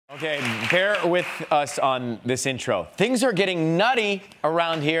Okay, bear with us on this intro. Things are getting nutty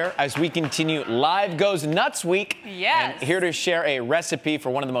around here as we continue Live Goes Nuts Week. Yes. And here to share a recipe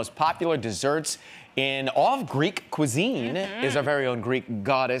for one of the most popular desserts in all of Greek cuisine is our very own Greek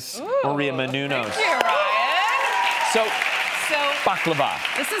goddess, Maria Menounos. Thank you, Ryan. So baklava.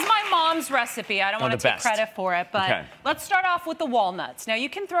 This is my mom's recipe. I don't want to take credit for it, but let's start off with the walnuts. Now, you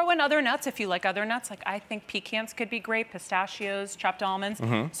can throw in other nuts if you like other nuts. Like, I think pecans could be great, pistachios, chopped almonds.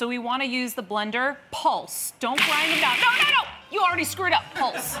 So we want to use the blender pulse. Don't grind them down. No, no, no! You already screwed up.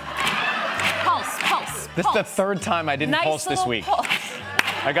 Pulse. Pulse, pulse, This is the third time I didn't pulse this week. Pulse.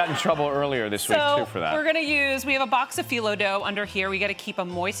 I got in trouble earlier this week, too, for that. We're going to use, we have a box of phyllo dough under here. We got to keep a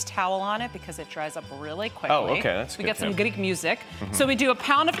moist towel on it because it dries up really quickly. Oh, okay, that's good. We got some Greek music. So we do a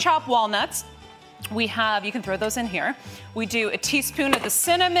pound of chopped walnuts. We have, you can throw those in here. We do a teaspoon of the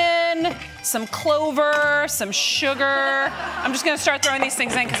cinnamon, some clover, some sugar. I'm just going to start throwing these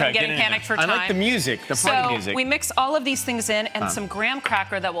things in because I'm getting panicked for time. I like the music, the party music. So we mix all of these things in and some graham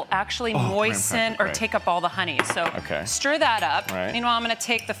cracker that will actually moisten or take up all the honey. So stir that up. Meanwhile, I'm going to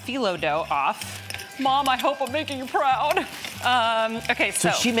take the phyllo dough off. Mom, I hope I'm making you proud. Okay, so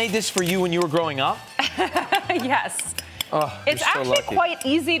she made this for you when you were growing up? Yes. Oh, it's actually quite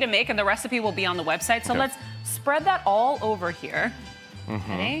easy to make, and the recepe will be on the website. So let's spread that all over here.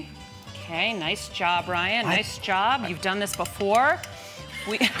 Okay. Okay, nice job, Ryan. Nice job. You've done this before.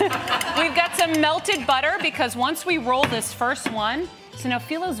 We've got some melted butter because once we roll this first one, so now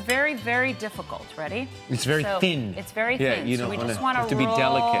phyllo's very, very difficult. Ready? It's very thin. It's very thin. You so don't we want just want to be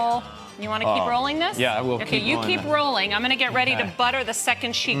delicate. You want to keep rolling this? Yeah, I will keep rolling. Okay, you keep rolling. I'm going to get ready to butter the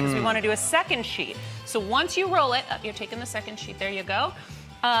second sheet because we want to do a second sheet. So once you roll it, you're taking the second sheet. There you go.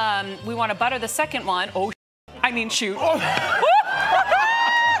 We want to butter the second one. Oh, I mean shoot. Sorry!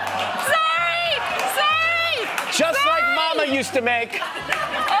 Just like Mama used to make.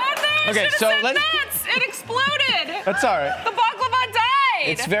 Oh, no, okay, so it exploded. That's all right. The baklava died.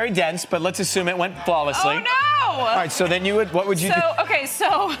 It's very dense, but let's assume it went flawlessly. Oh, no! All right, so then what would you do? Okay,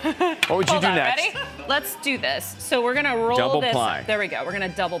 so what would you do next? Ready? Let's do this. So we're gonna roll double this. Ply. There we go. We're gonna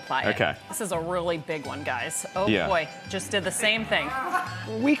double ply it. Okay. This is a really big one, guys. Oh boy, just did the same thing.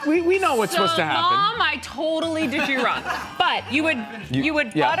 We know what's supposed to happen. Mom, I totally did you wrong. But you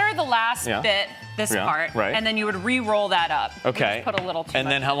would butter the last bit, this part, and then you would re-roll that up. Okay. Put a little too much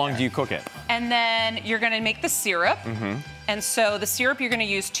then how long do you cook it? And then you're gonna make the syrup. And so the syrup, you're going to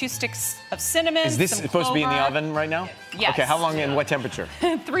use 2 sticks of cinnamon. Is this supposed to be in the oven right now? Yes. Okay, how long and what temperature?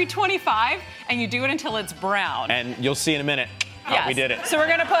 325, and you do it until it's brown. And you'll see in a minute how we did it. So we're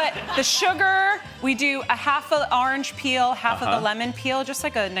going to put the sugar. We do a half of orange peel, half of the lemon peel, just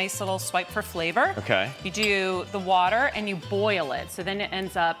like a nice little swipe for flavor. Okay. You do the water, and you boil it. So then it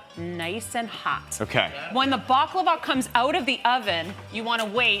ends up nice and hot. Okay. When the baklava comes out of the oven, you want to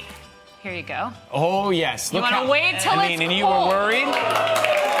wait. Here you go. Oh, yes. You want to wait till it's cold. And you were worried?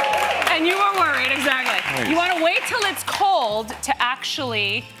 And you were worried, exactly. Nice. You want to wait till it's cold to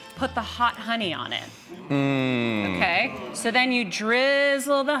actually put the hot honey on it. Okay? So then you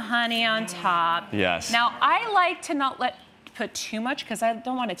drizzle the honey on top. Yes. Now, I like to not put too much because I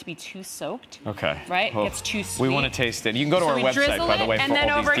don't want it to be too soaked. Okay. Right? It gets too sweet. We want to taste it. You can go to our website, by the way, for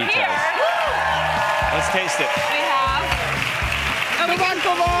all these details. Let's taste it. We have... The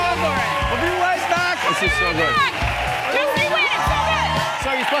baklava! We'll be right back. This is so good. Just wait, it's so good. So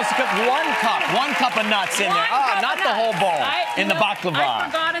you're supposed to cook one cup of nuts in there. Not the whole bowl in the baklava. I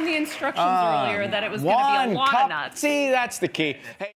forgot in the instructions earlier that it was going to be a lot of nuts. See, that's the key. Hey.